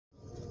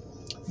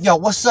Yo,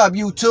 what's up,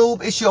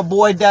 YouTube? It's your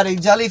boy, Daddy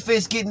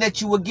Jellyfish, getting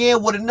at you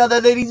again with another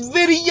of these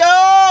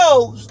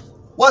videos.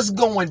 What's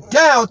going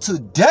down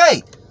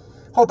today?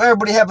 Hope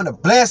everybody having a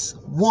blessed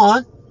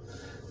one.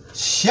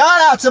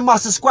 Shout out to my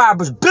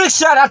subscribers. Big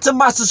shout out to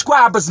my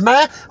subscribers,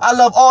 man. I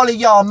love all of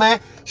y'all,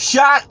 man.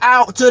 Shout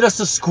out to the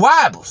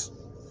subscribers.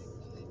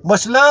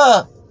 Much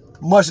love.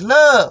 Much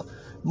love.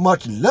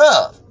 Much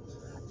love.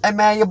 Hey,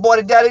 man, your boy,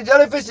 the Daddy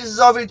Jellyfish, is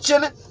over here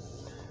chilling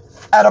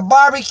at a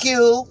barbecue.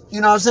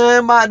 You know what I'm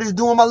saying? I'm just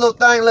doing my little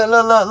thing.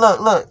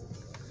 Look.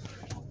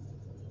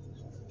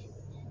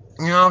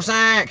 You know what I'm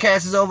saying?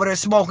 Cass is over there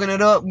smoking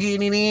it up,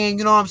 getting it in.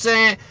 You know what I'm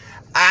saying?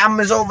 I'm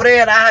just over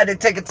there, and I had to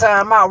take a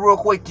time out real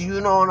quick to, you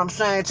know what I'm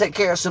saying, take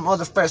care of some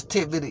other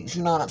festivities.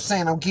 You know what I'm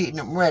saying? I'm getting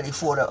them ready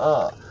for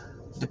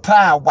the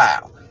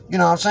powwow. You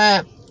know what I'm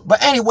saying?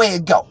 But anyway,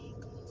 it go.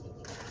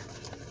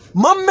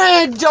 My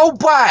man Joe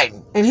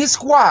Biden and his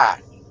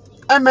squad.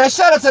 Hey, man,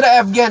 shout out to the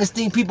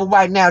Afghanistan people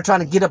right now trying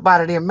to get up out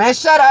of there, man.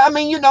 Shout out. I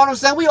mean, you know what I'm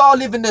saying? We all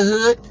live in the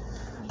hood,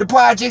 the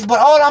projects, but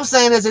all I'm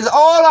saying is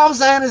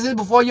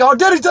before y'all,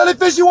 Daddy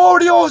Jellyfish, you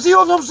already all see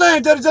what I'm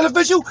saying, Daddy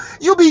Jellyfish,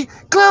 you be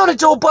clowning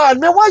Joe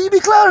Biden, man. Why you be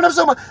clowning him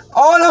so much?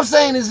 All I'm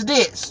saying is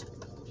this.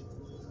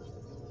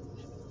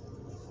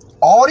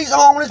 All these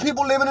homeless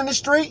people living in the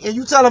street, and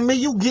you telling me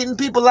you getting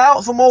people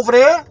out from over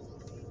there?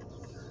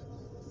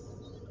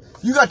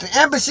 You got the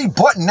embassy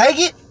butt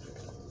naked?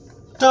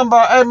 Talking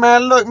about, hey,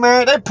 man, look,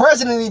 man, their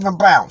president even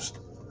bounced.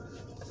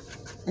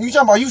 And you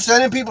talking about you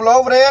sending people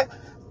over there?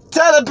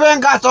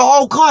 Taliban got the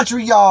whole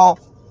country, y'all.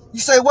 You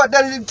say what?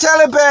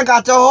 Taliban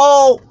got the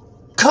whole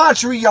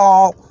country,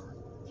 y'all,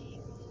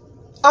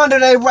 under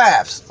their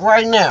wraps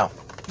right now.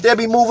 They'll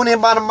be moving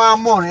in by tomorrow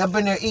morning. I've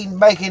been there eating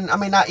bacon. I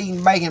mean, not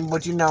eating bacon,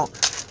 but, you know,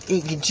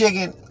 eating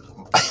chicken.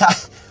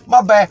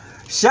 My bad.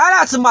 Shout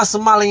out to my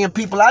Somalian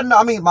people. My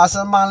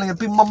Somalian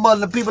people, my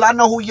Muslim people. I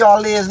know who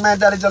y'all is, man.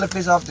 Daddy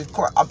Jellyfish off the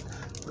court.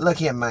 Look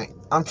here, man.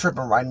 I'm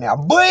tripping right now.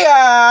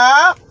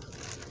 Booyah!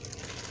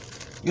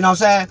 You know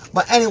what I'm saying?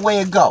 But anyway,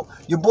 it go.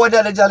 Your boy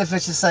Daddy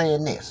Jellyfish is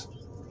saying this.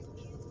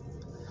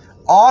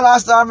 All our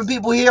starving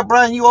people here,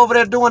 bro, and you over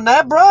there doing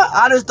that, bro?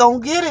 I just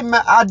don't get it,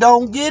 man. I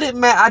don't get it,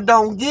 man. I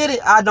don't get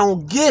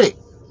it.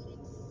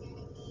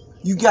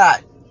 You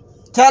got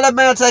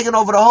Taliban taking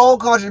over the whole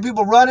country.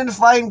 People running,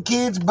 fighting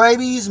kids,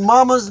 babies,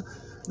 mamas.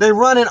 They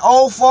running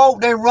old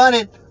folk. They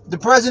running. The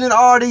president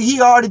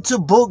already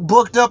took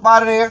booked up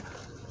out of there.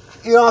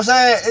 You know what I'm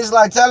saying? It's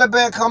like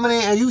Taliban coming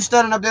in and you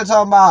standing up there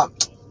talking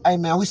about, hey,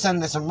 man, we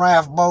sending in some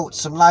raft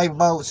boats, some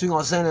lifeboats. We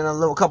gonna send in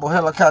a couple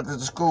helicopters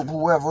to scoop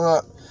whoever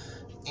up.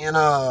 And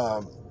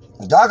y'all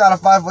gotta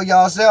fight for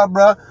y'allself,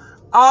 bro.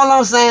 All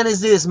I'm saying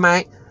is this,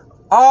 man.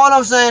 All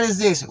I'm saying is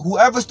this.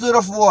 Whoever stood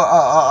up for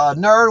a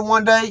nerd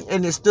one day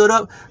and it stood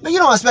up, man, you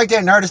don't expect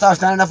that nerd to start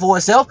standing up for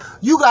itself.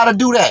 You gotta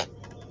do that.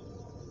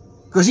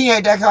 Because he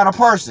ain't that kind of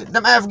person.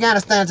 Them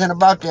Afghanistans ain't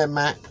about that,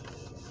 man.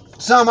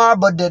 Some are,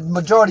 but the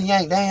majority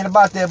ain't. They ain't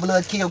about that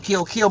blood,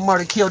 kill,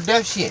 murder, kill,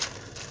 death shit.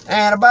 They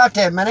ain't about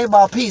that, man. They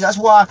about peace. That's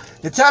why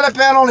the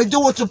Taliban only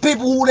do it to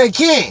people who they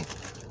can.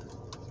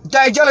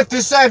 Daddy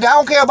Jellyfish said that. I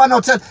don't care about no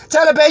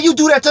Taliban. You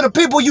do that to the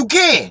people you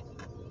can.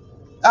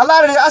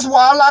 That's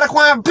why a lot of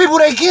crime people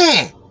they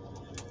can.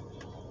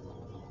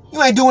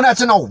 You ain't doing that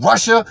to no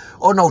Russia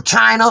or no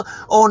China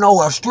or no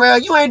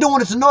Australia. You ain't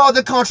doing it to no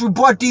other country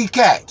but these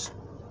cats.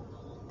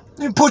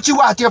 They put you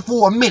out there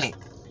for a minute,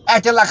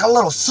 acting like a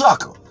little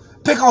sucker.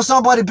 Pick on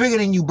somebody bigger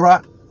than you,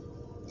 bruh.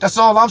 That's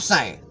all I'm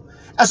saying.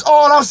 That's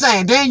all I'm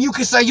saying. Then you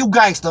can say you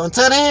gangster.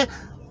 Until then,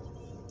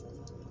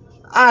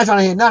 I ain't trying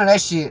to hear none of that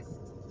shit.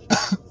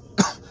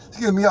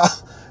 Excuse me, y'all.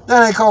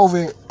 That ain't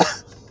COVID.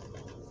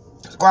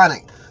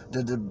 Squatting.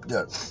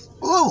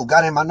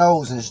 Got in my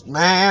nose and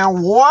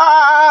man,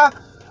 what?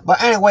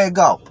 But anyway, it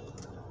go.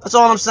 That's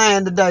all I'm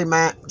saying today,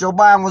 man. Joe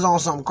Biden was on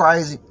something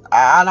crazy.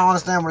 I don't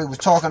understand what he was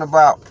talking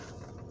about.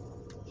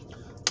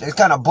 It's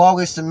kind of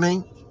bogus to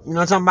me. You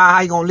know what I'm talking about?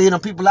 How you gonna lead them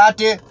people out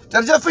there?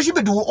 Daddy Jellyfish, you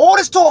been doing all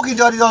this talking,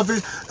 Daddy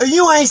Jellyfish, and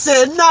you ain't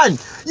said nothing.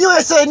 You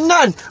ain't said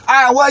nothing.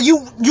 All right, well,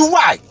 you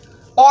right.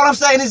 All I'm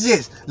saying is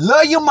this.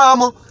 Love your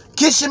mama,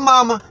 kiss your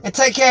mama, and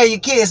take care of your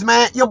kids,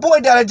 man. Your boy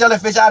Daddy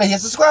Jellyfish out of here.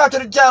 Subscribe to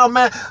the channel,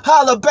 man.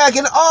 Holla back,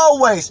 and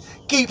always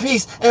keep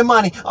peace and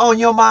money on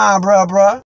your mind, bruh.